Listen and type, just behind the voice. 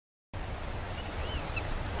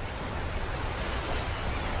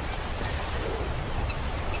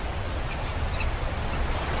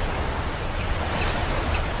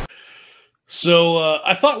So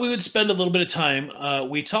I thought we would spend a little bit of time.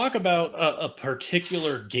 We talk about a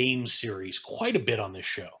particular game series quite a bit on this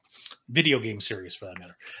show, video game series for that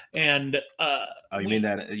matter. And Oh, you mean we,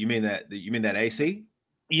 that? You mean that AC?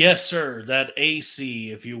 yes, sir, that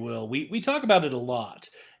AC, if you will, we talk about it a lot.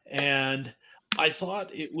 And I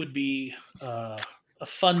thought it would be a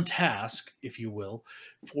fun task, if you will,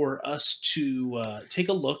 for us to take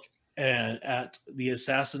a look at the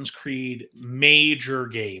Assassin's Creed major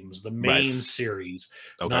games, the Right. main series,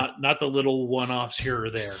 Okay. not the little one-offs here or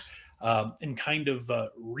there, and kind of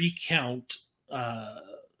recount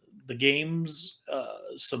the games,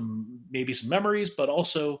 some memories, but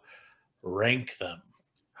also rank them.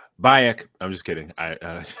 Bayek. I'm just kidding.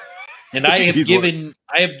 And I have He's one.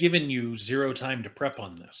 given you zero time to prep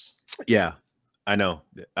on this. Yeah, I know.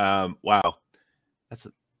 Wow. That's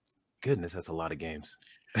goodness. That's a lot of games.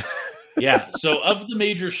 Yeah. So of the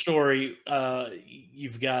major story,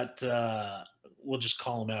 you've got we'll just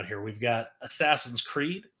call them out here. We've got Assassin's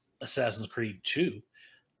Creed, Assassin's Creed 2,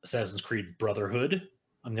 Assassin's Creed Brotherhood.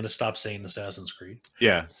 I'm gonna stop saying Assassin's Creed.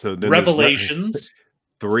 Yeah. So then there's Revelations,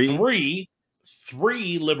 three.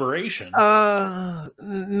 three Liberation. No,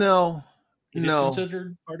 It is no,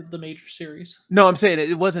 considered part of the major series. no. I'm saying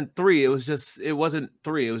it wasn't three. It wasn't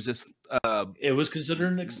three. It was just. It was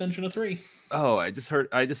considered an extension of 3. Oh,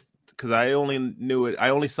 because I only knew it. I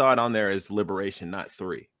only saw it on there as Liberation, not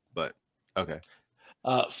three. But okay.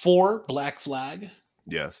 4 Black Flag,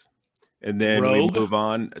 Yes. And then we Rogue. move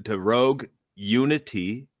on to Rogue,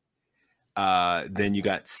 Unity. Then you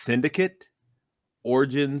got Syndicate,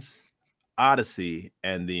 Origins, Odyssey,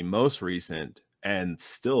 and the most recent and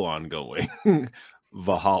still ongoing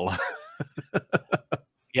Valhalla.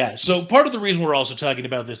 Yeah, so part of the reason we're also talking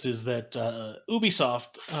about this is that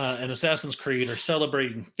Ubisoft and Assassin's Creed are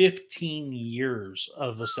celebrating 15 years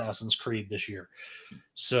of Assassin's Creed this year.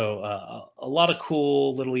 So a lot of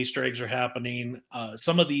cool little Easter eggs are happening.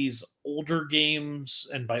 Some of these older games,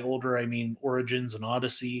 and by older I mean Origins and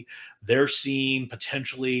Odyssey, they're seeing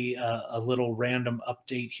potentially a little random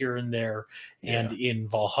update here and there. And in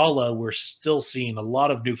Valhalla, we're still seeing a lot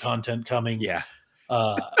of new content coming. Yeah.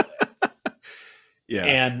 Yeah.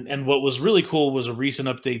 And what was really cool was a recent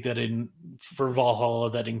update for Valhalla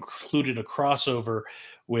that included a crossover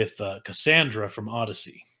with Cassandra from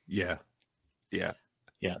Odyssey. Yeah. Yeah.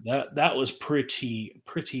 Yeah, that was pretty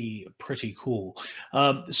cool.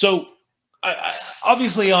 So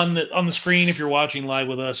obviously on the screen, if you're watching live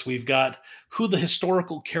with us, we've got who the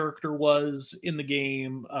historical character was in the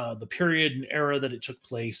game, the period and era that it took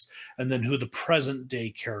place, and then who the present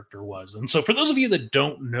day character was. And so for those of you that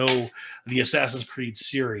don't know the Assassin's Creed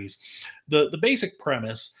series, the basic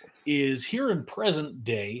premise is here in present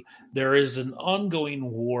day, there is an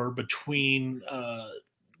ongoing war between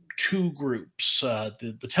two groups,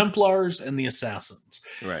 the Templars and the Assassins.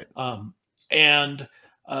 Right. And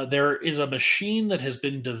there is a machine that has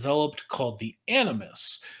been developed called the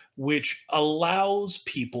Animus, which allows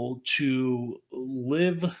people to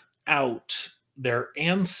live out their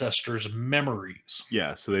ancestors' memories.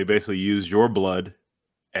 Yeah, so they basically use your blood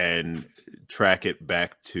and track it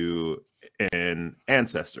back to an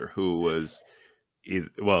ancestor who was,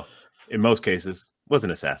 well, in most cases, was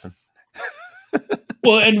an assassin.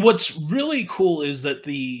 Well, and what's really cool is that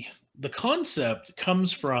the concept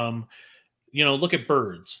comes from, look at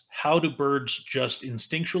birds. How do birds just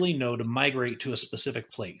instinctually know to migrate to a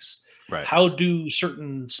specific place? Right. How do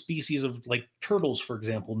certain species of, like turtles, for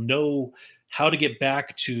example, know how to get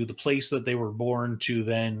back to the place that they were born to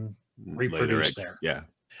then reproduce there? Yeah.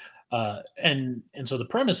 And so the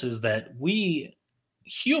premise is that we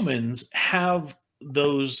humans have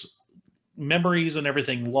those memories and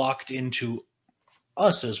everything locked into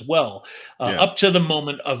us as well, up to the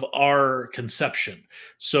moment of our conception.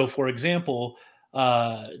 So, for example,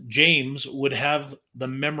 James would have the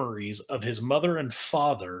memories of his mother and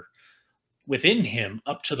father within him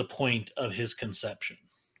up to the point of his conception.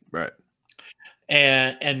 Right.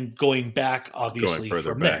 And going back, obviously, going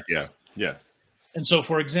further from back. there. Yeah. And so,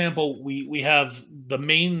 for example, we have the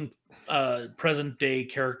main present day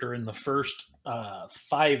character in the first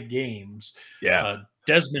 5 games. Yeah.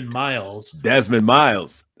 Desmond Miles.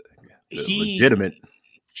 Legitimate.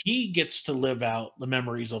 He gets to live out the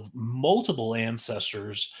memories of multiple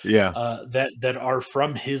ancestors. Yeah. That are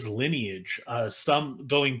from his lineage. Some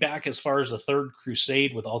going back as far as the Third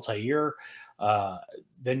Crusade with Altair.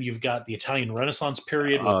 Then you've got the Italian Renaissance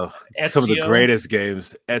period. Some of the greatest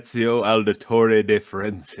games, Ezio Auditore di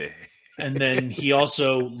Firenze. And then he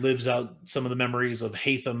also lives out some of the memories of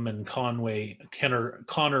Hatham and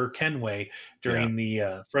Connor Kenway during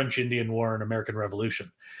the French Indian War and American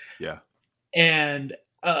Revolution. Yeah. And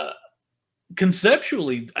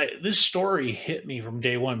conceptually, this story hit me from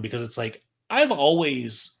day one because it's like I've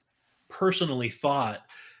always personally thought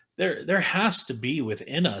there has to be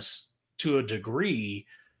within us to a degree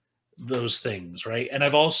those things, right? And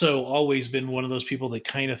I've also always been one of those people that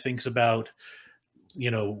kind of thinks about,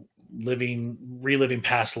 you know, reliving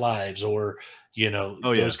past lives or, you know,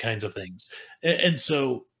 Oh yeah. those kinds of things. And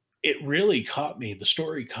so it really caught me. The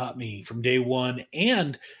story caught me from day one.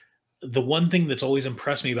 And the one thing that's always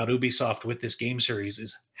impressed me about Ubisoft with this game series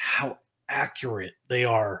is how accurate they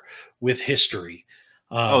are with history.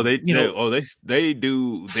 Oh, You know, they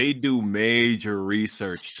do major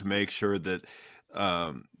research to make sure that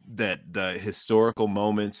that the historical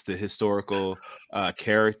moments, the historical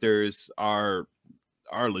characters are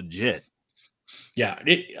legit. yeah,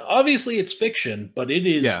 obviously it's fiction, but it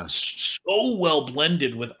is Yeah, so well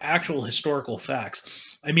blended with actual historical facts.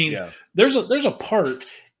 I mean, yeah, there's a part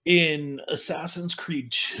in Assassin's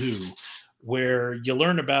Creed 2 where you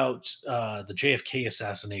learn about the JFK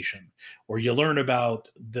assassination, or you learn about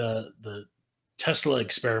the Tesla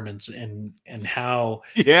experiments and how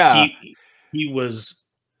yeah, he was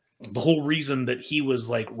the whole reason that he was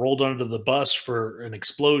like rolled under the bus for an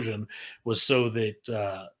explosion was so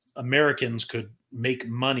that Americans could make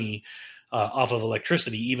money off of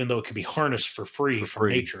electricity, even though it could be harnessed for free for from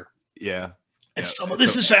free. nature. Yeah, And yeah. some of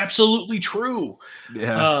this is absolutely true.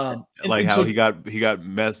 Yeah, like And how so, he got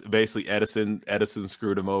basically Edison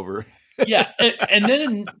screwed him over. yeah. And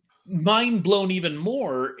then mind blown even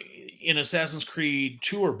more in Assassin's Creed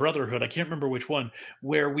 2 or Brotherhood, I can't remember which one,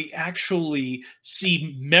 where we actually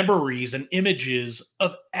see memories and images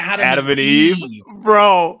of Adam and Adam and Eve, Eve.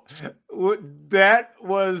 bro. That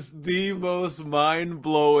was the most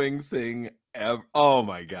mind-blowing thing ever. Oh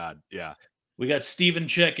my god. Yeah. We got Steven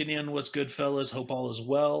checking in. What's good, fellas? Hope all is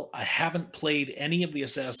well. I haven't played any of the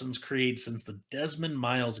Assassin's Creed since the Desmond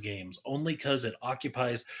Miles games, only because it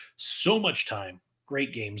occupies so much time.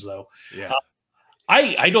 Great games, though. Yeah. Uh,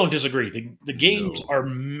 I don't disagree. The games No. are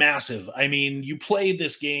massive. I mean, you play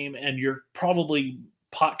this game and you're probably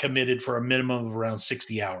pot committed for a minimum of around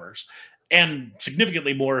 60 hours, and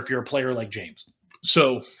significantly more if you're a player like James.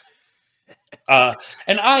 So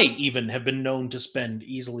and I even have been known to spend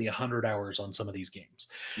easily 100 hours on some of these games.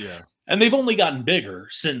 Yeah. And they've only gotten bigger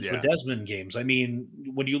since the Yeah. Desmond games. I mean,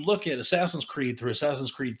 when you look at Assassin's Creed through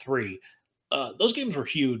Assassin's Creed 3, those games were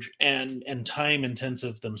huge and time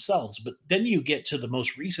intensive themselves. But then you get to the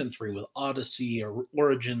most recent three with Odyssey or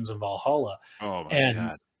Origins and Valhalla, Oh my and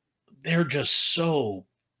god. they're just so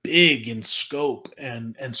big in scope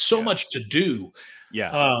and so Yeah. much to do. Yeah.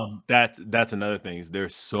 Um, That's another thing is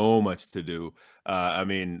there's so much to do. I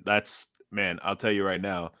mean, that's man, I'll tell you right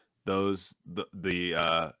now, those the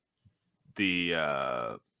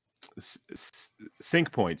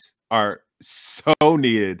sync points are so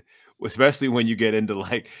needed, especially when you get into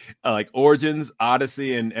like Origins,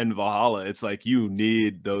 Odyssey, and Valhalla. It's like you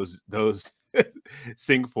need those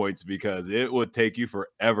sync points because it would take you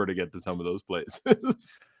forever to get to some of those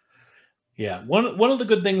places. Yeah, one of the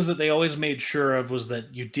good things that they always made sure of was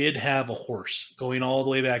that you did have a horse going all the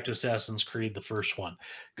way back to Assassin's Creed, the first one, Yep.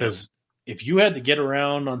 because if you had to get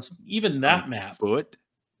around on even On that map, foot.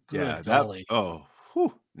 Yeah, good that golly. oh,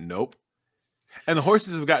 whew, nope. And the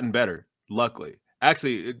horses have gotten better, luckily.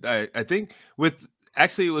 Actually, I think with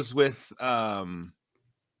actually it was with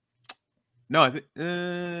no, I think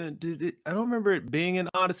I don't remember it being in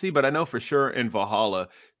Odyssey, but I know for sure in Valhalla,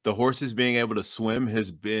 the horses being able to swim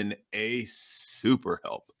has been a super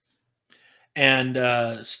help.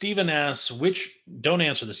 And Steven asks, don't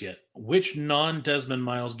answer this yet, which non Desmond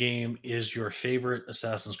Miles game is your favorite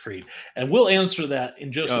Assassin's Creed? And we'll answer that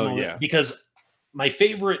in just a Oh moment yeah. because my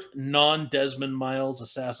favorite non Desmond Miles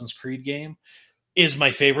Assassin's Creed game is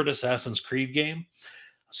my favorite Assassin's Creed game.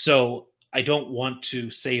 So I don't want to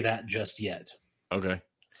say that just yet. Okay.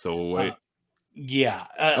 So we'll Uh, wait. yeah.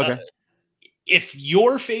 Okay. If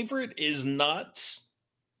your favorite is not,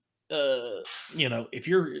 uh,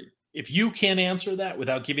 if you can answer that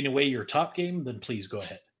without giving away your top game, then please go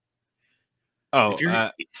ahead. Oh,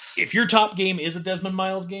 If your top game is a Desmond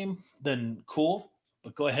Miles game, then cool.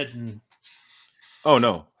 But go ahead and oh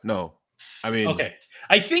no, no. I mean, okay.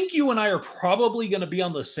 I think you and I are probably going to be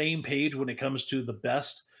on the same page when it comes to the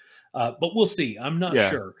best, but we'll see. I'm not yeah,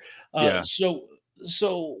 sure. yeah.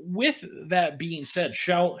 So with that being said,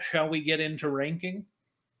 shall we get into ranking?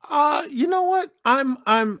 You know what?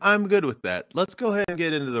 I'm good with that. Let's go ahead and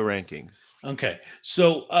get into the rankings. Okay.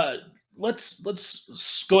 So let's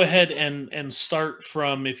go ahead and start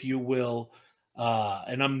from, if you will,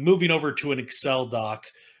 and I'm moving over to an Excel doc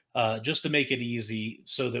just to make it easy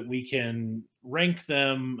so that we can rank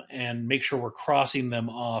them and make sure we're crossing them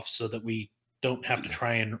off so that we don't have to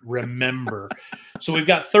try and remember. So we've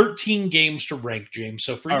got 13 games to rank, James.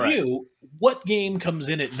 So for you, what game comes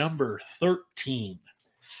in at number 13?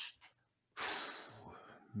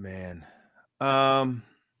 Man. I'm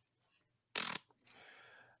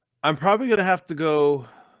probably going to have to go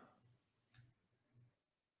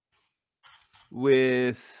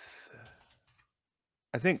with,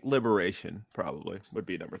 I think Liberation probably would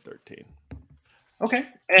be number 13. Okay.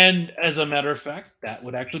 And as a matter of fact, that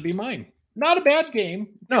would actually be mine. Not a bad game.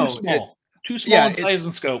 No, too small. Too small in size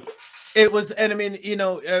and scope. It was, and I mean, you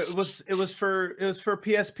know, it was for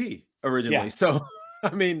PSP originally. Yeah. So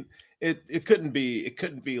I mean, it couldn't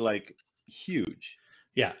be like huge.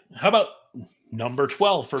 Yeah. How about number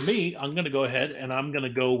 12 for me? I'm going to go ahead and I'm going to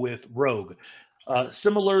go with Rogue.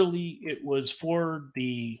 Similarly, it was for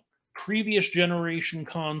the previous generation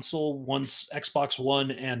console once Xbox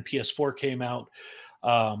One and PS4 came out.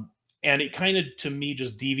 And it kind of, to me,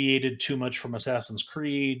 just deviated too much from Assassin's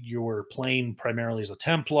Creed. You were playing primarily as a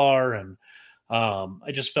Templar. And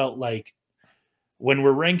I just felt like when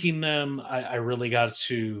we're ranking them, I really got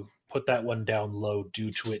to put that one down low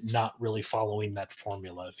due to it not really following that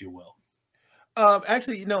formula, if you will.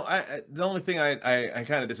 Actually, you know, the only thing I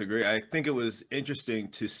kind of disagree. I think it was interesting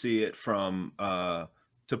to see it from to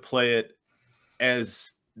play it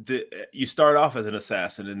as you start off as an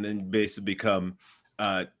assassin and then basically become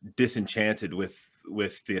disenchanted with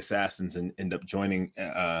the assassins and end up joining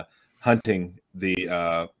hunting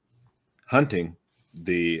the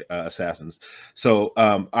assassins. So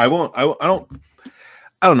I don't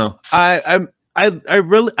know. I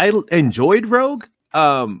really enjoyed Rogue.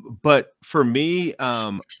 But for me,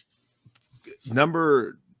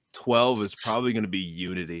 number 12 is probably going to be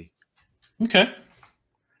Unity. Okay.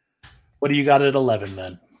 What do you got at 11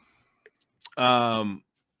 then?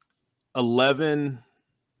 11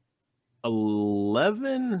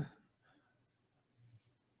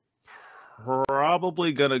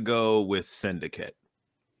 probably going to go with Syndicate.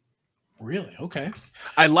 Really? Okay.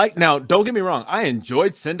 Now, don't get me wrong. I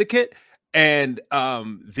enjoyed Syndicate. And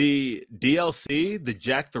the DLC, the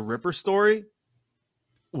Jack the Ripper story,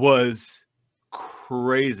 was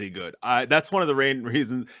crazy good. That's one of the main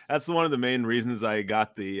reasons. That's one of the main reasons I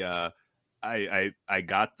got the I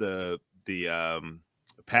got the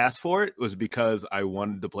pass for it, was because I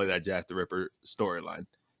wanted to play that Jack the Ripper storyline,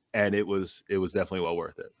 and it was definitely well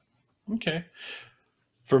worth it. Okay.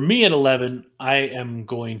 For me at 11, I am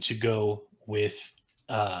going to go with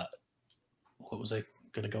what was I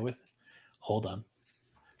going to go with? Hold on.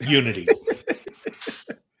 Unity.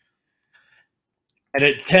 And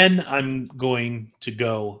at 10, I'm going to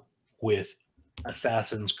go with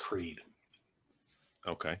Assassin's Creed.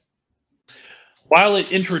 Okay. While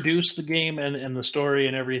it introduced the game and the story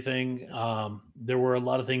and everything, there were a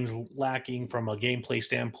lot of things lacking from a gameplay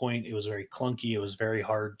standpoint. It was very clunky. It was very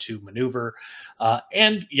hard to maneuver.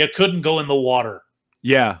 And you couldn't go in the water.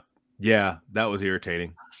 Yeah. Yeah. That was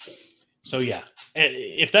irritating. So, yeah.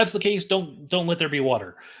 If that's the case, don't let there be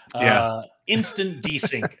water. Instant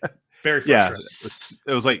desync. Very frustrating. Yeah,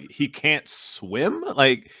 it was like he can't swim.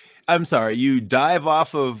 Like, I'm sorry, you dive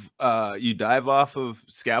off of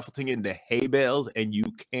scaffolding into hay bales and you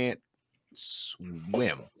can't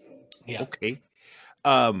swim. Yeah. Okay.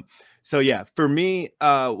 So yeah, for me,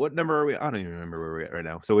 what number are we? I don't even remember where we're at right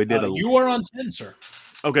now. So we did you are on 10, sir.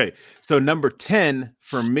 Okay. So number 10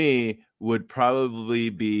 for me would probably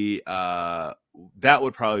be Rogue.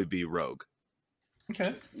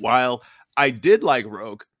 Okay. While I did like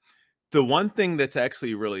Rogue, the one thing that's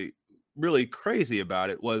actually really, really crazy about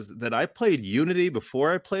it was that I played Unity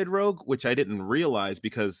before I played Rogue, which I didn't realize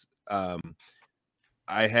because I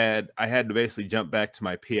had to basically jump back to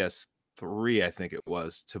my PS3, I think it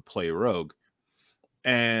was, to play Rogue.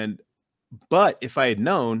 But if I had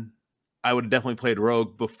known, I would have definitely played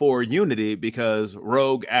Rogue before Unity, because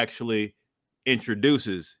Rogue actually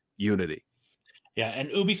introduces Unity. Yeah, and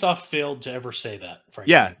Ubisoft failed to ever say that,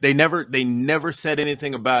 frankly. Yeah, they never said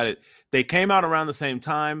anything about it. They came out around the same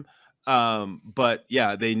time, but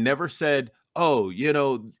yeah, they never said, "Oh, you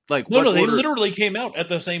know, like no, they literally came out at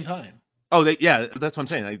the same time." Oh, that's what I'm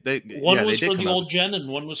saying. Like one was for the old gen and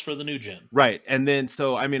one was for the new gen. Right, and then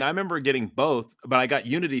so I mean, I remember getting both, but I got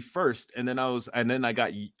Unity first, and then I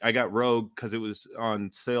got Rogue because it was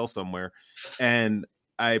on sale somewhere, and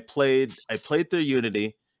I played through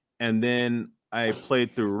Unity, and then I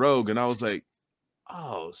played through Rogue, and I was like,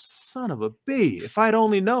 oh, son of a bee. If I'd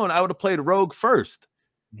only known, I would have played Rogue first.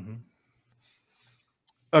 Mm-hmm.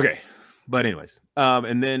 Okay. But anyways,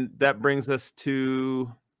 and then that brings us to,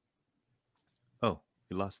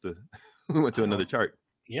 we lost we went to another chart.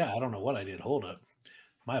 Yeah, I don't know what I did. Hold up.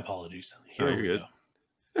 My apologies. Here we go.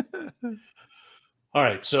 All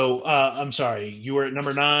right. So I'm sorry. You were at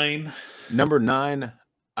number 9. Number 9,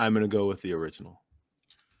 I'm gonna go with the original.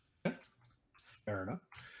 Okay, fair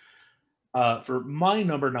enough. For my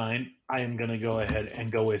number 9, I am going to go ahead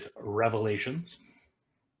and go with Revelations.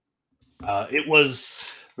 It was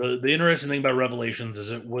the interesting thing about Revelations is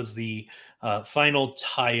it was the final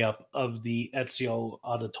tie-up of the Ezio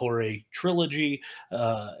Auditore trilogy,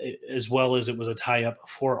 as well as it was a tie-up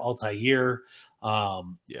for Altair.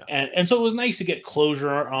 Yeah. And so it was nice to get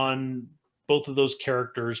closure on both of those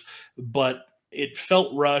characters, but it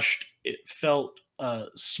felt rushed. It felt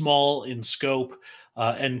small in scope,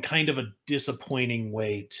 and kind of a disappointing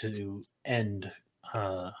way to end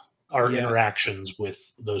our Yeah. interactions with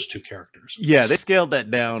those two characters. Yeah, they scaled that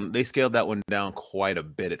down. They scaled that one down quite a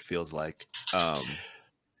bit, it feels like.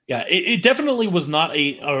 Yeah, it definitely was not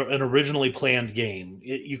an originally planned game.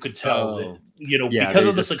 You could tell that, Oh, yeah, because they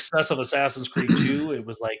of the just success of Assassin's Creed 2, it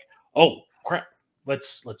was like, oh crap,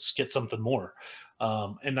 let's get something more.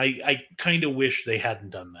 And I kind of wish they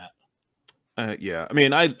hadn't done that. yeah. I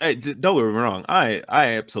mean, don't get me wrong. I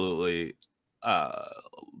absolutely uh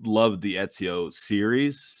love the Ezio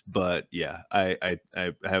series, but yeah, I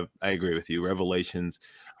agree with you. Revelations,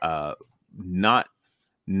 uh, not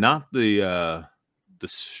not the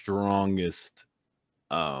strongest,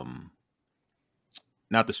 um,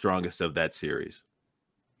 not the strongest of that series.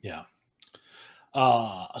 Yeah.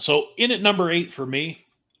 So in at number 8 for me,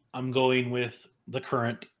 I'm going with the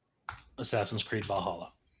current Assassin's Creed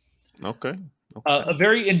Valhalla. Okay, okay. A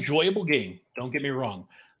very enjoyable game. Don't get me wrong,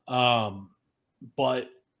 but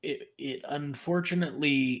it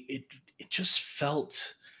unfortunately it just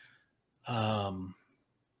felt um,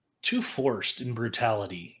 too forced in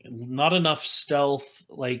brutality. Not enough stealth,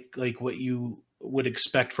 like what you would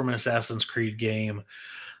expect from an Assassin's Creed game,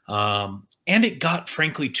 and it got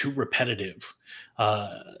frankly too repetitive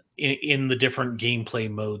in the different gameplay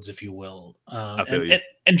modes, if you will, I feel you.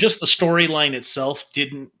 and just the storyline itself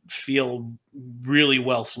didn't feel really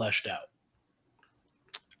well fleshed out.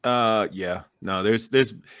 Yeah, no, there's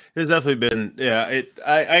definitely been, yeah,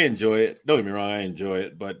 I enjoy it. Don't get me wrong, I enjoy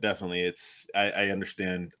it, but definitely I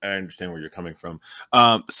understand where you're coming from.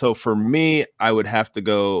 So for me, I would have to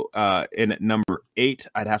go in at number 8.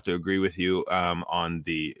 I'd have to agree with you on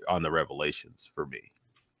the Revelations for me.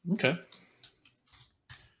 Okay,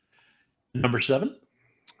 number 7.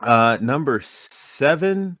 Number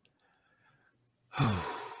 7.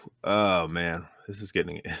 Oh man, this is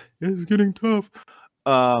getting tough.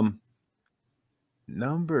 Um,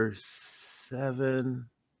 Number 7.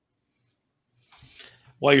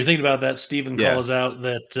 While you're thinking about that, Steven Yeah. calls out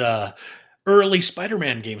that early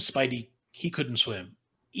Spider-Man games, Spidey, he couldn't swim.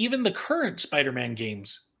 Even the current Spider-Man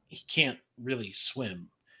games, he can't really swim.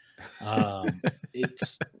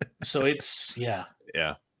 It's yeah,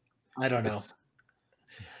 Yeah. I don't know. It's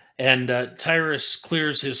And Tyrus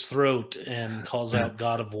clears his throat and calls out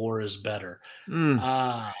God of War is better. mm,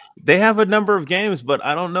 Ah, they have a number of games, but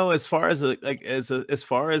I don't know as far as as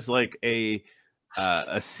far as like a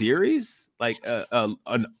series, like a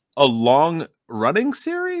long running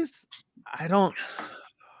series. I don't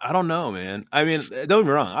I don't know, man. I mean, don't get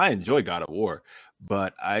me wrong, I enjoy God of War,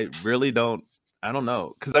 but I really don't. I don't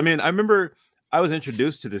know, because I mean, I remember I was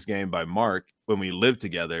introduced to this game by Mark when we lived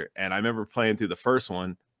together, and I remember playing through the first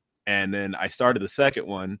one, and then I started the second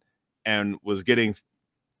one, and was getting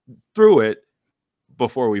through it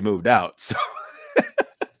before we moved out.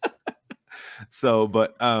 So,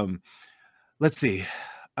 but let's see,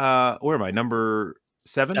 where am I? Number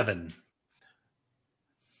 7. 7.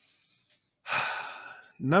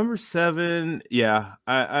 Number 7, yeah,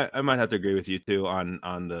 I might have to agree with you too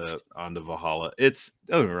on the Valhalla. It's,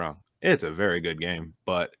 don't get me wrong, it's a very good game,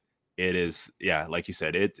 but it is, yeah, like you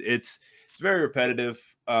said, it's very repetitive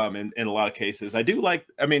in a lot of cases. I do like,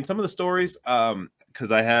 I mean, some of the stories,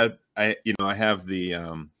 because I have the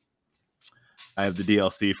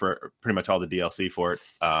DLC for pretty much all the DLC for it.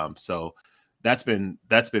 So that's been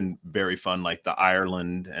very fun, like the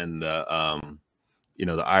Ireland and the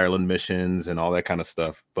Ireland missions and all that kind of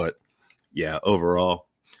stuff. But yeah, overall,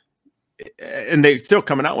 and they're still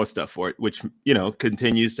coming out with stuff for it, which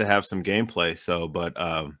continues to have some gameplay. So, but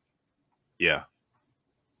yeah,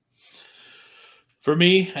 For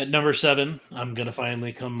me, at number 7, I'm going to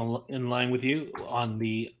finally come in line with you on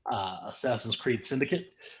the Assassin's Creed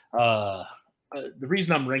Syndicate. The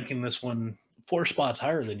reason I'm ranking this one 4 spots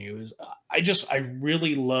higher than you is I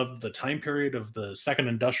really loved the time period of the Second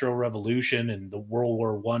Industrial Revolution and the World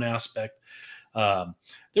War One aspect.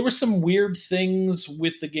 There were some weird things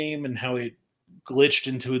with the game and how it glitched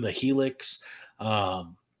into the Helix. But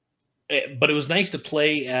it was nice to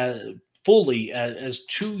play fully as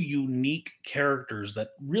two unique characters that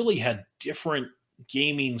really had different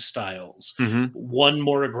gaming styles. Hmm. One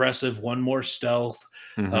more aggressive, one more stealth.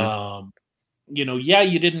 Hmm. Um, yeah,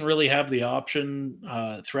 you didn't really have the option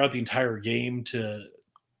throughout the entire game to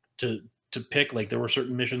pick. Like there were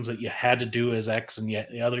certain missions that you had to do as X, and yet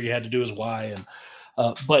the other you had to do as Y.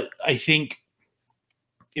 And but I think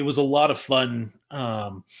it was a lot of fun,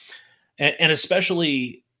 and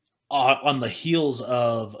especially on the heels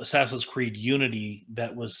of Assassin's Creed Unity,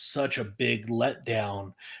 that was such a big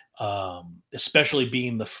letdown, especially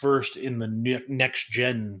being the first in the next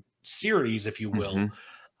gen series, if you will. Hmm.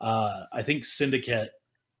 I think Syndicate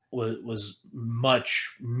was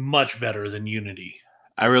much better than Unity.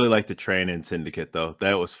 I really like the train in Syndicate though.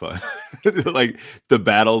 That was fun. Like the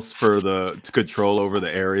battles for the control over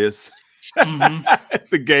the areas. Hmm.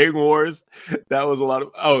 The gang wars. That was a lot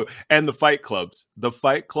of and the fight clubs. The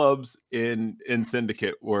fight clubs in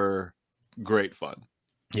Syndicate were great fun.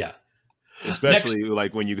 Yeah. Next, Especially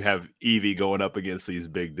like when you have Evie going up against these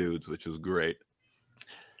big dudes, which was great.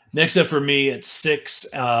 next up for me at 6,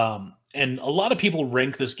 and a lot of people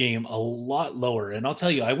rank this game a lot lower. And I'll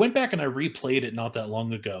tell you, I went back and I replayed it not that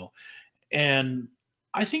long ago, and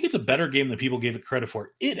I think it's a better game than people gave it credit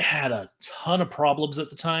for. It had a ton of problems at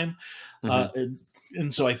the time, Hmm.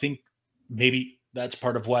 and so I think maybe that's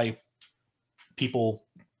part of why people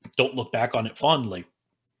don't look back on it fondly.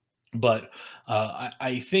 But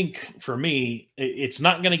I think for me, it's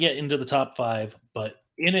not going to get into the top 5, but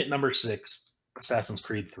in at number 6, Assassin's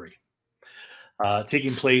Creed 3.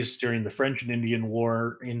 Taking place during the French and Indian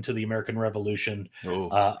War into the American Revolution. Oh,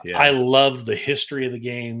 I yeah. love the history of the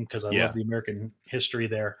game because I love Yeah. the American history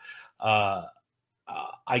there. Uh,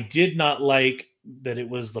 I did not like that it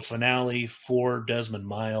was the finale for Desmond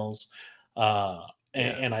Miles. Uh, and,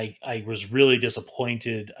 Yeah. and I was really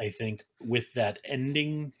disappointed, I think, with that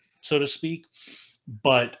ending, so to speak.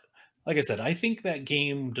 But like I said, I think that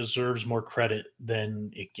game deserves more credit than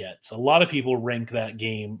it gets. A lot of people rank that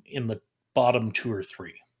game in the bottom 2 or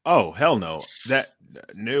 3. Oh, hell no. That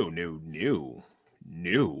no, no, no,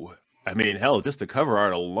 no. I mean, hell, just the cover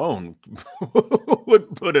art alone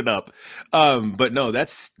would put it up. But no, that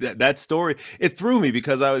story. It threw me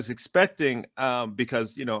because I was expecting,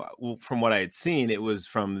 because from what I had seen, it was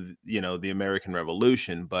from the American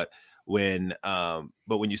Revolution. But when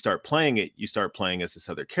you start playing it, you start playing as this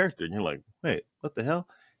other character, and you're like, wait, what the hell?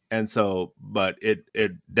 And so, but it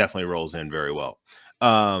definitely rolls in very well.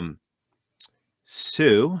 Um,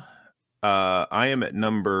 so I am at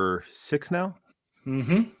number 6 now.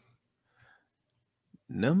 Mm-hmm.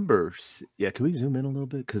 Yeah, can we zoom in a little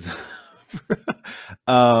bit? Because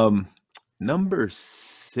um, number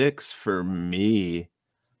 6 for me.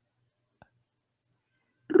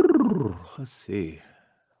 Let's see.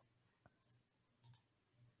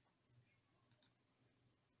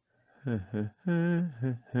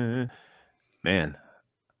 Man,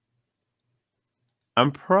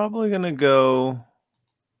 I'm probably gonna go.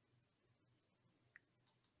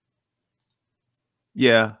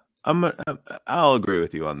 Yeah, I'll agree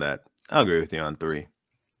with you on that. I'll agree with you on 3.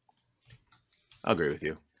 I'll agree with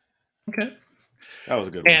you. Okay. That was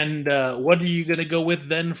a good one. And what are you going to go with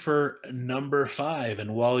then for number 5?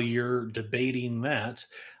 And while you're debating that,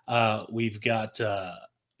 we've got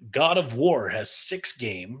God of War has 6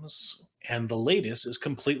 games, and the latest is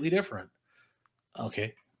completely different.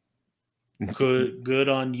 Okay, good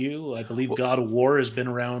on you. I believe Well, God of War has been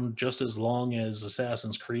around just as long as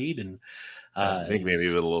Assassin's Creed, and I think maybe a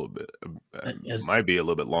is, little bit, has might be a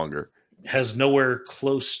little bit longer. has nowhere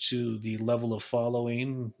close to the level of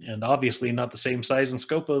following, and obviously not the same size and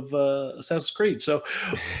scope of Assassin's Creed. So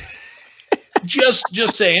just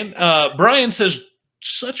saying. Brian says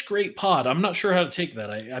such great pod. I'm not sure how to take that.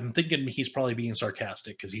 I'm thinking he's probably being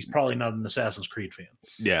sarcastic because he's probably not an Assassin's Creed fan.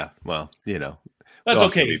 Yeah, well, we That's all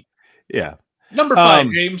can be. okay. Yeah. Number 5,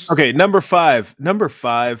 Um, James. okay, number 5. Number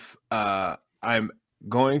 5, I'm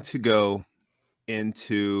going to go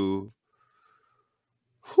into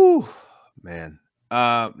whew, man.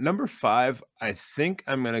 Number 5, I think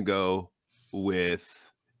I'm gonna go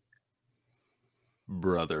with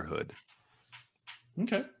Brotherhood.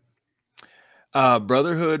 Okay.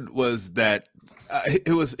 Brotherhood was that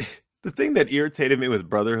it was the thing that irritated me with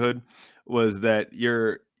Brotherhood was that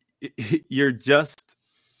you're just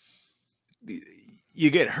you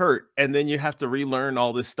get hurt and then you have to relearn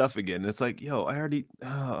all this stuff again. It's like, yo,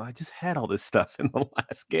 I just had all this stuff in the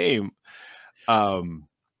last game. Um,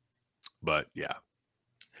 but yeah.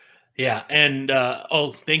 Yeah, and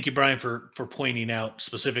thank you, Brian, for pointing out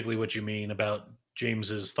specifically what you mean about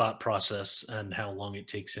James's thought process and how long it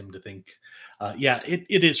takes him to think. Yeah,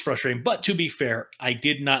 it is frustrating. But to be fair, I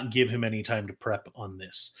did not give him any time to prep on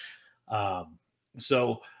this. Um,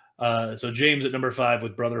 so so James at number 5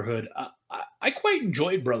 with Brotherhood. I quite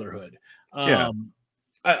enjoyed Brotherhood. Yeah.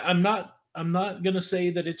 I'm not gonna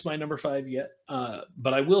say that it's my number 5 yet,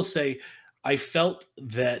 but I will say I felt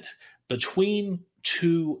that between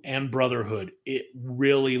 2 and Brotherhood, it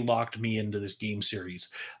really locked me into this game series.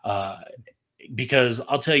 Because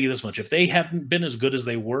I'll tell you this much: if they hadn't been as good as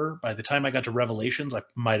they were, by the time I got to Revelations, I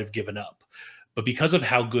might have given up. But because of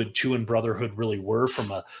how good 2 and Brotherhood really were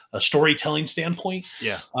from a storytelling standpoint,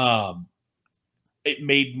 Yeah. it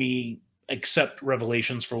made me accept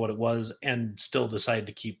Revelations for what it was and still decide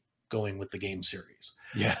to keep going with the game series.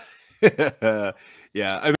 Yeah.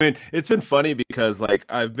 Yeah. I mean, it's been funny because like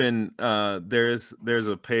I've been there's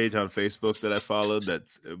a page on Facebook that I followed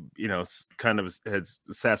that's kind of has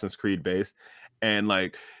Assassin's Creed based, and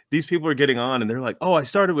like these people are getting on and they're like, "Oh, I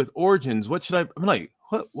started with Origins. What should I?" I'm like,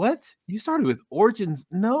 "What? You started with Origins?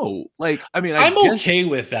 No." Like, I mean, I'm okay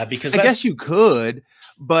with that because I guess you could,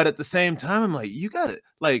 but at the same time, I'm like, you gotta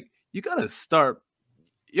start.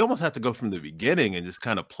 You almost have to go from the beginning and just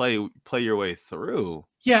kind of play your way through.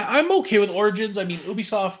 Yeah, I'm okay with Origins. I mean,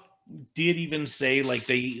 Ubisoft did even say like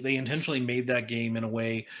they intentionally made that game in a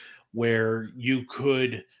way where you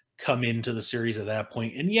could come into the series at that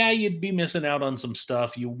point, and yeah, you'd be missing out on some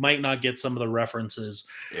stuff. You might not get some of the references.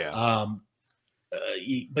 Yeah.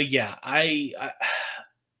 But yeah, I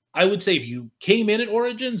would say if you came in at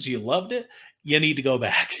Origins, you loved it, you need to go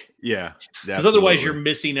back. Yeah. Because otherwise you're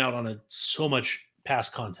missing out on so much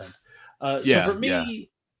past content. So for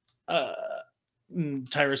me,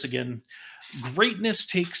 Tyrus again, greatness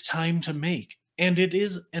takes time to make, and it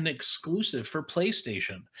is an exclusive for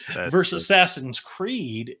PlayStation. Versus Assassin's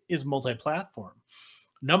Creed is multi-platform.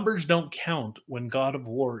 Numbers don't count when God of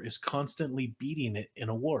War is constantly beating it in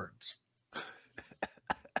awards.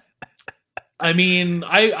 I mean,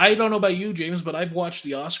 I don't know about you, James, but I've watched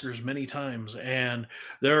the Oscars many times, and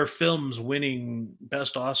there are films winning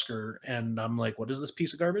Best Oscar, and I'm like, what is this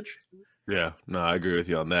piece of garbage? Yeah, no, I agree with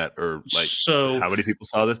you on that. Or like, so how many people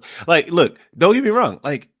saw this? Like, look, don't get me wrong.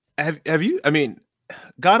 Like, have you? I mean,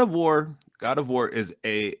 God of War is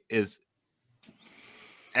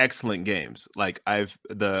excellent games. Like, I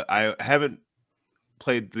haven't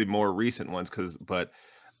played the more recent ones but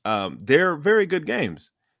they're very good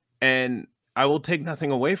games, and I will take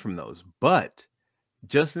nothing away from those. But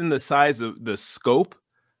just in the size of the scope,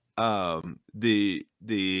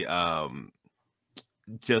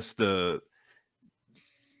 just the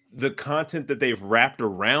content that they've wrapped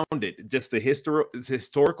around it, just the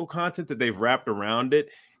historical content that they've wrapped around it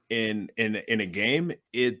in a game,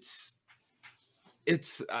 it's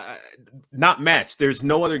not matched. There's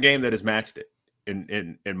no other game that has matched it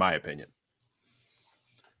in my opinion.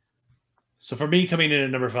 So for me, coming in at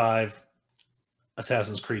number 5,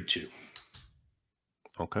 Assassin's Creed 2.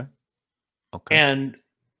 Okay. And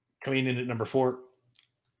coming in at number 4,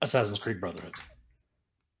 Assassin's Creed Brotherhood.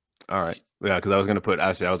 All right. Yeah, because I was gonna put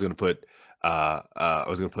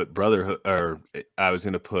Brotherhood, or I was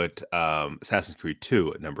gonna put Assassin's Creed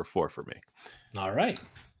 2 at number 4 for me. All right.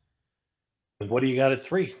 What do you got at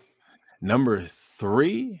 3? Number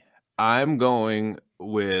 3, I'm going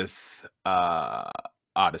with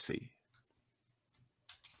Odyssey.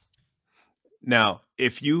 Now,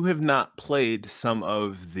 if you have not played some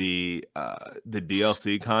of the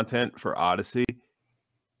DLC content for Odyssey,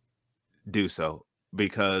 do so,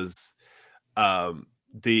 because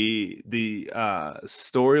the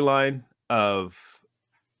storyline of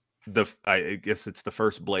I guess it's the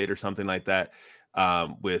first Blade or something like that,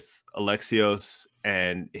 with Alexios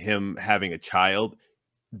and him having a child,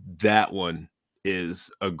 that one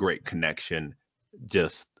is a great connection.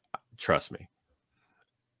 Just trust me.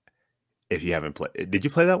 If you haven't played, did you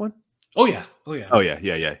play that one? Oh yeah.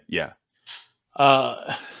 Yeah.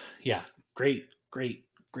 Yeah. Great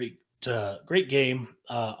game.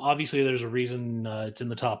 Obviously, there's a reason it's in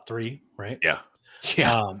the top 3, right? Yeah.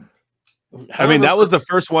 I mean, that was the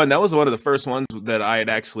first one. That was one of the first ones that I had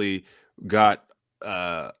actually got.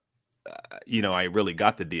 I really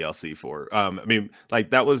got the DLC for. I mean,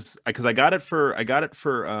 like that was because I got it for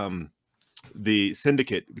the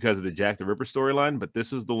Syndicate because of the Jack the Ripper storyline, but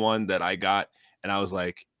this is the one that I got, and I was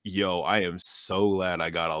like, yo, I am so glad I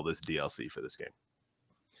got all this DLC for this game.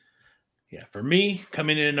 Yeah, for me,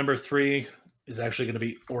 coming in at number 3 is actually going to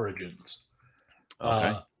be Origins.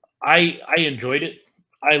 Okay. I enjoyed it.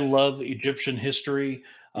 I love Egyptian history.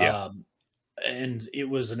 Yeah. And it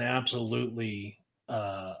was an absolutely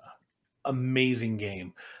amazing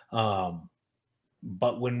game.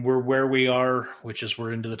 but when we're where we are, which is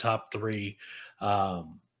we're into the top three,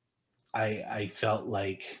 um, I felt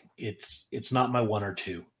like it's not my one or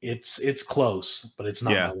two. It's close, but it's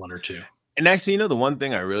not my Yeah. one or two. And actually, the one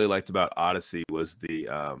thing I really liked about Odyssey was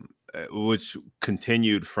which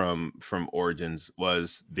continued from Origins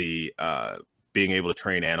was the being able to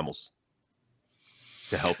train animals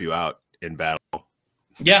to help you out in battle.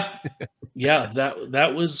 Yeah, yeah,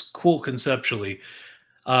 that was cool conceptually.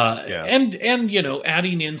 Yeah. And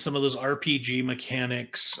adding in some of those RPG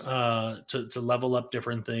mechanics to level up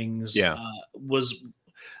different things Yeah. was.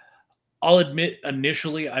 I'll admit,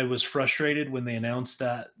 initially I was frustrated when they announced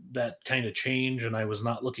that kind of change, and I was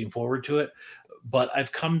not looking forward to it. But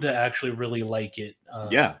I've come to actually really like it.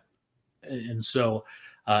 Yeah. And so,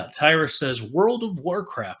 Tyrus says World of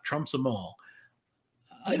Warcraft trumps them all.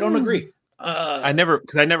 I don't agree. I never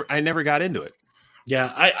got into it.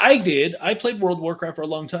 Yeah, I did. I played World of Warcraft for a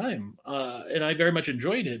long time, and I very much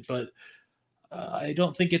enjoyed it. But I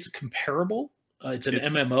don't think it's comparable. It's an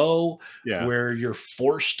MMO Yeah. where you're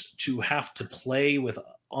forced to have to play with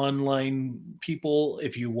online people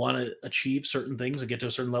if you want to achieve certain things and get to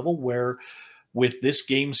a certain level. Where with this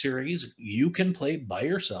game series, you can play by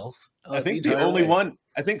yourself. I think the only one.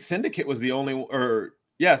 I think Syndicate was the only, or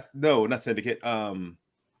yeah, no, not Syndicate.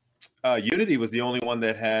 Unity was the only one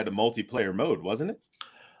that had a multiplayer mode, wasn't it?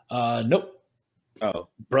 Nope. Oh,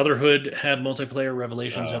 Brotherhood had multiplayer.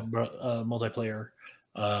 Revelations had multiplayer.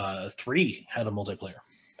 3 had a multiplayer.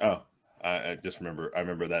 Oh, I just remember. I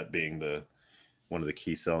remember that being one of the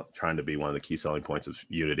key trying to be one of the key selling points of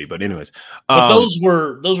Unity. But anyways, but those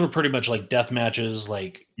were pretty much like death matches.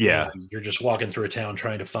 Like, yeah, you're just walking through a town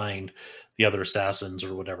trying to find the other assassins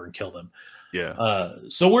or whatever and kill them. Yeah.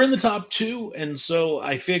 So we're in the top 2, and so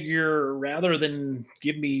I figure rather than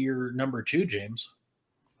give me your number 2, James,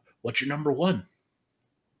 what's your number 1?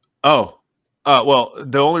 Oh, well,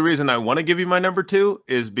 the only reason I want to give you my number 2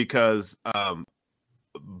 is because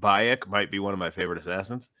Bayek might be one of my favorite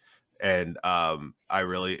assassins, and I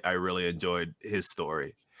really enjoyed his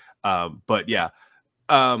story. But yeah,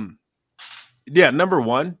 number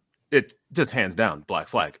 1, it just hands down Black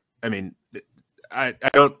Flag. I mean, I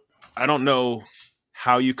don't know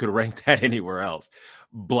how you could rank that anywhere else.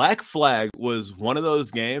 Black Flag was one of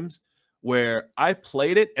those games where I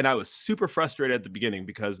played it and I was super frustrated at the beginning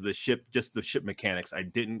because the ship mechanics, I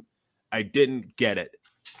didn't get it.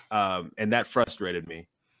 And that frustrated me.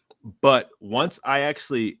 But once I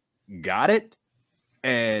actually got it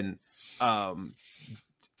and,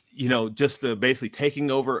 just the basically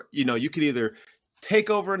taking over, you could either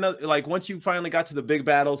take over another, like once you finally got to the big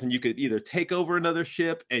battles and you could either take over another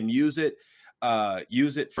ship and use it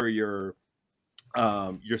for your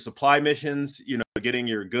supply missions, getting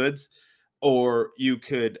your goods, or you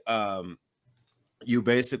could you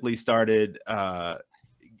basically started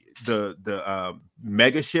the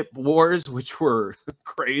mega ship wars, which were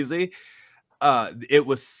crazy. It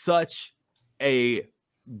was such a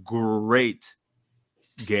great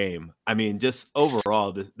game. I mean, just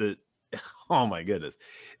overall, the oh my goodness.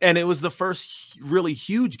 And it was the first really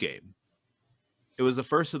huge game. It was the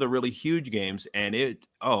first of the really huge games, and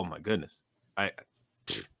oh my goodness. I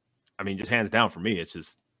mean, just hands down for me, it's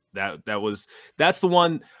just that's the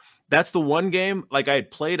one game. Like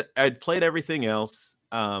I'd played everything else.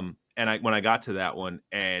 And when I got to that one,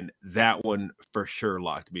 and that one for sure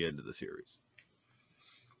locked me into the series.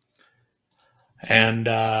 And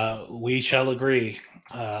we shall agree.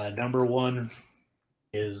 Number 1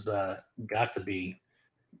 is got to be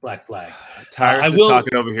Black Flag. Tyrus is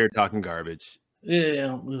talking over here, talking garbage.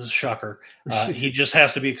 Yeah, it was a shocker. He just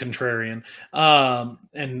has to be a contrarian.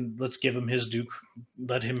 And let's give him his due.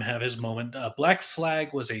 Let him have his moment. Black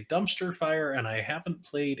Flag was a dumpster fire, and I haven't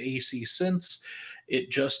played AC since. It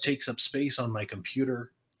just takes up space on my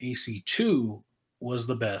computer. AC2 was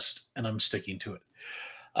the best, and I'm sticking to it.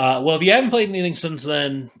 Well, if you haven't played anything since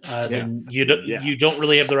then you don't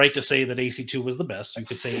really have the right to say that AC2 was the best. You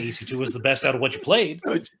could say AC2 was the best out of what you played.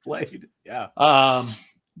 Yeah.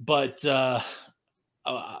 But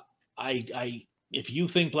if you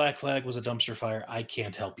think Black Flag was a dumpster fire, I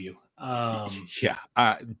can't help you. Yeah.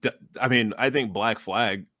 I mean, I think Black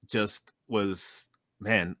Flag just was,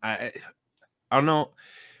 man, I don't know.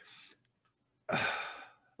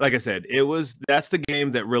 Like I said, that's the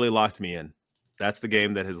game that really locked me in. That's the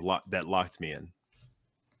game that locked me in.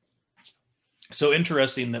 So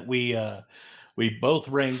interesting that we both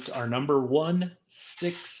ranked our number 1,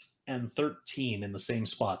 6, and 13 in the same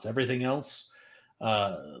spots. Everything else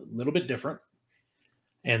a little bit different.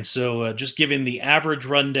 And so just giving the average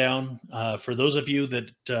rundown for those of you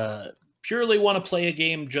that purely want to play a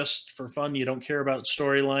game just for fun, you don't care about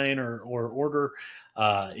storyline or order,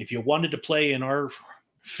 if you wanted to play in our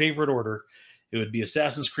favorite order, it would be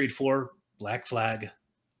Assassin's Creed 4, Black Flag,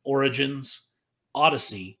 Origins,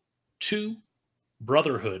 Odyssey, 2,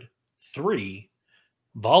 Brotherhood, 3,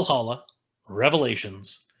 Valhalla,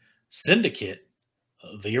 Revelations, Syndicate,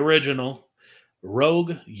 the original,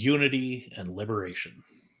 Rogue, Unity, and Liberation.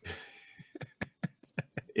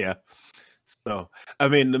 Yeah. So, I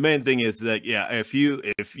mean, the main thing is that, yeah, if you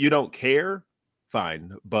don't care,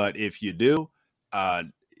 fine. But if you do, I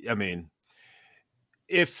mean,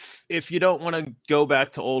 if you don't want to go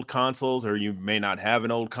back to old consoles, or you may not have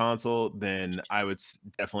an old console, then I would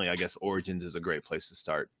definitely, I guess, Origins is a great place to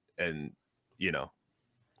start. And you know,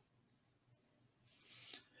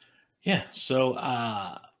 Yeah. So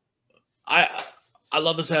I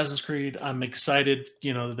love Assassin's Creed. I'm excited.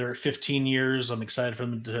 You know, they're at 15 years. I'm excited for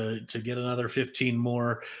them to get another 15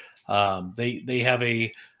 more. They have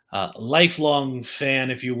a lifelong fan,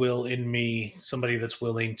 if you will, in me. Somebody that's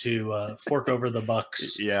willing to fork over the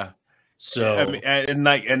bucks. yeah. So I mean,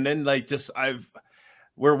 and then like just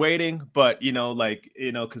we're waiting, but like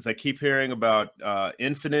because I keep hearing about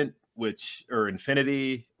Infinite, or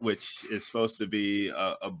Infinity, which is supposed to be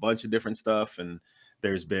a bunch of different stuff. And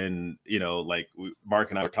there's been, like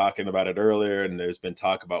Mark and I were talking about it earlier, and there's been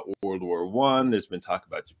talk about World War I. There's been talk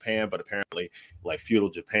about Japan, but apparently, like,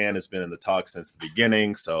 feudal Japan has been in the talk since the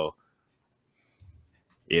beginning. So,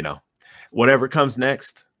 whatever comes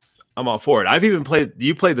next, I'm all for it. I've even played.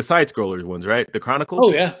 You played the side scroller ones, right? The Chronicles.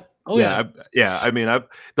 Oh yeah. Oh yeah. Yeah. I mean,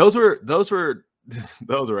 those were those were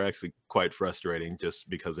actually quite frustrating, just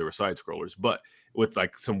because they were side scrollers, but with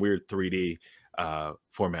like some weird 3D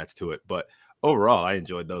formats to it. But overall, I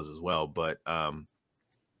enjoyed those as well. But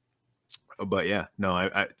yeah,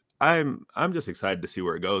 no, I'm just excited to see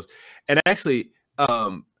where it goes. And actually,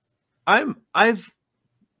 I've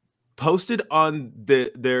posted on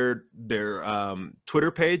their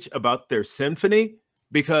Twitter page about their Symphony,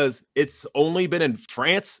 because it's only been in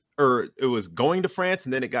France, or it was going to France,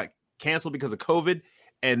 and then it got canceled because of COVID,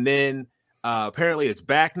 and then apparently it's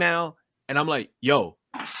back now. And I'm like, yo,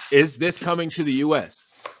 is this coming to the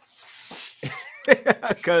US?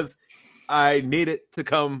 Because I need it to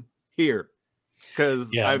come here,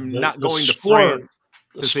 because I'm not going to France.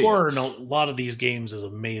 The score in a lot of these games is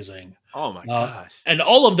amazing. Oh my gosh. And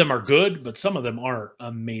all of them are good, but some of them aren't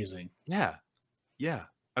amazing. Yeah.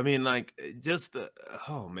 I mean, like, just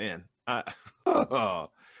oh man. I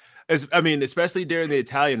mean, especially during the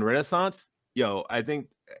Italian Renaissance, I think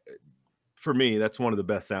for me, that's one of the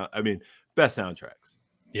best soundtracks.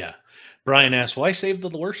 Yeah. Brian asked, why save the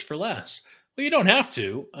worst for last? Well, you don't have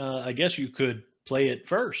to. I guess you could play it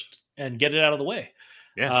first and get it out of the way.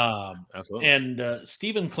 Yeah, absolutely. And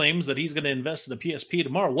Steven claims that he's going to invest in a PSP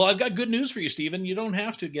tomorrow. Well, I've got good news for you, Steven. You don't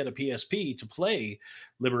have to get a PSP to play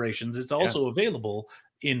Liberations. It's also available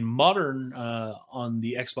in modern on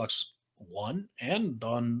the Xbox One and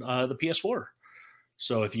on the PS4.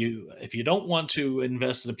 So if you don't want to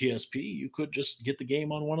invest in a PSP, you could just get the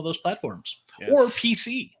game on one of those platforms, or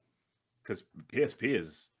PC. Because PSP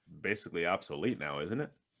is basically obsolete now, isn't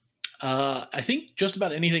it? I think just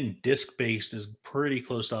about anything disc-based is pretty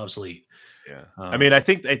close to obsolete. Yeah. I mean, I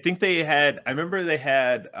think they had, I remember they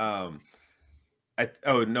had, oh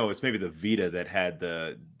no, it's maybe the Vita that had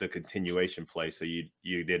the continuation play. So you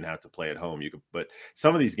didn't have to play at home. But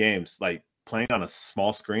some of these games, like playing on a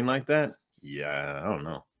small screen like that. Yeah. I don't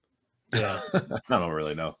know. Yeah. I don't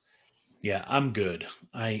really know. Yeah. I'm good.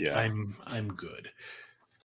 I'm good.